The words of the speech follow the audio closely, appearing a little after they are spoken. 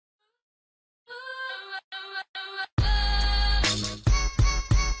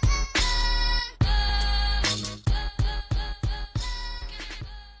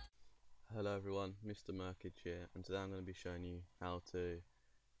Hello everyone, Mr. Merkage here, and today I'm going to be showing you how to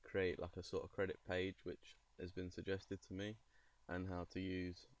create like a sort of credit page which has been suggested to me, and how to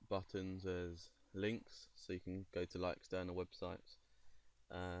use buttons as links so you can go to like external websites.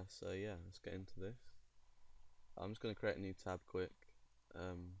 So yeah, let's get into this. I'm just going to create a new tab quick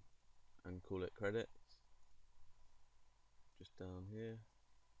and call it credits, just down here.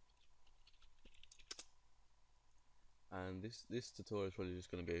 And this tutorial is probably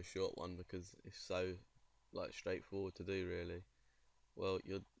just going to be a short one because it's so like straightforward to do really. Well,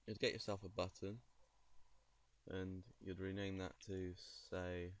 you'd get yourself a button and you'd rename that to,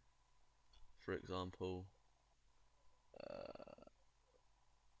 say, for example,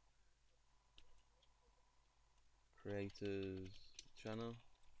 creators channel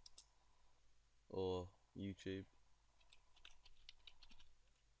or YouTube.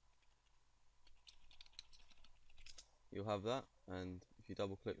 You'll have that, and if you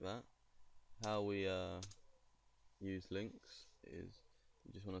double click that, how we use links is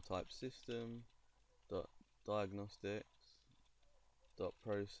you just want to type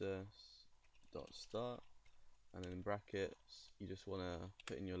system.diagnostics.process.start, and then in brackets you just want to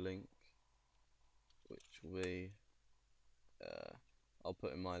put in your link, which will be I'll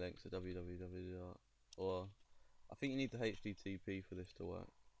put in my links to www. Or I think you need the HTTP for this to work.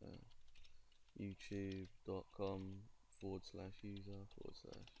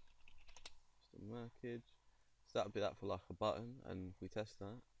 youtube.com/user/Mr. So that would be that for like a button, and if we test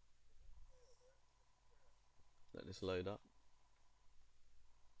that, let this load up.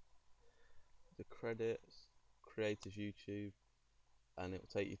 The credits, creators YouTube, and it will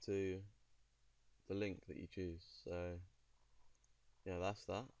take you to the link that you choose. So yeah, that's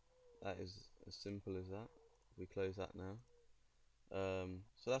that. That is as simple as that. If we close that now.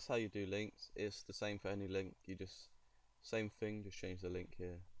 So that's how you do links. It's the same for any link. You just same thing, just change the link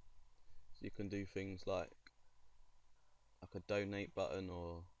here. So you can do things like a donate button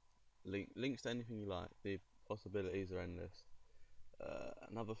or links to anything you like. The possibilities are endless.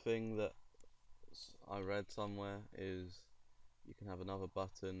 Another thing that I read somewhere is you can have another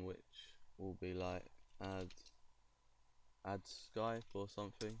button which will be like add Skype or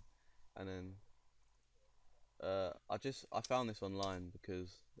something, and then I found this online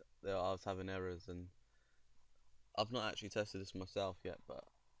because I was having errors, and I've not actually tested this myself yet, but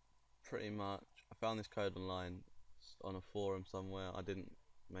pretty much I found this code online on a forum somewhere. I didn't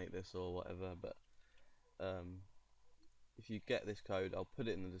make this or whatever, but if you get this code, I'll put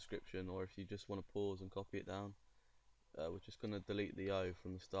it in the description, or if you just want to pause and copy it down, we're just going to delete the O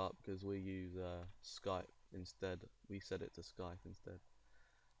from the start because we use Skype instead. We set it to Skype instead.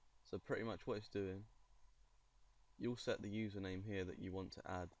 So pretty much what it's doing, you'll set the username here that you want to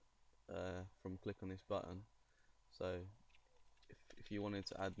add from click on this button. So if you wanted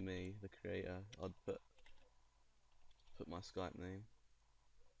to add me, the creator, I'd put my Skype name,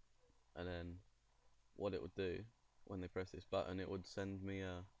 and then what it would do when they press this button, it would send me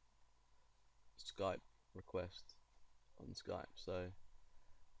a Skype request on Skype. So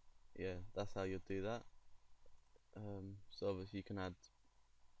yeah, that's how you'd do that. So obviously you can add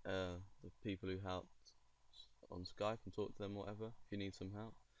the people who helped on Skype and talk to them, whatever, if you need some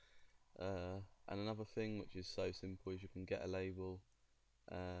help. And another thing which is so simple is you can get a label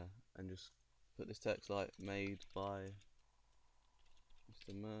and just put this text like made by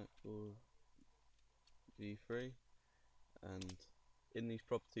Mr. Merk or G3, and in these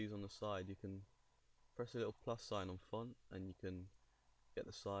properties on the side you can press a little plus sign on font and you can get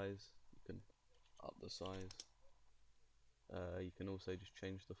the size, you can up the size, you can also just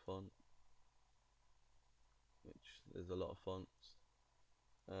change the font, which there's a lot of fonts,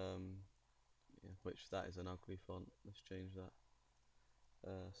 yeah, which that is an ugly font, let's change that.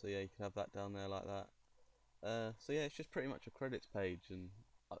 So yeah, you can have that down there like that. So yeah, it's just pretty much a credits page, and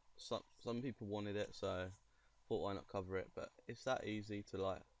some people wanted it, so I thought why not cover it. But it's that easy to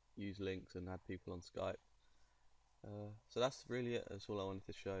like use links and add people on Skype. So that's really it. That's all I wanted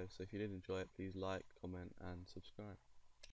to show. So if you did enjoy it, please like, comment and subscribe.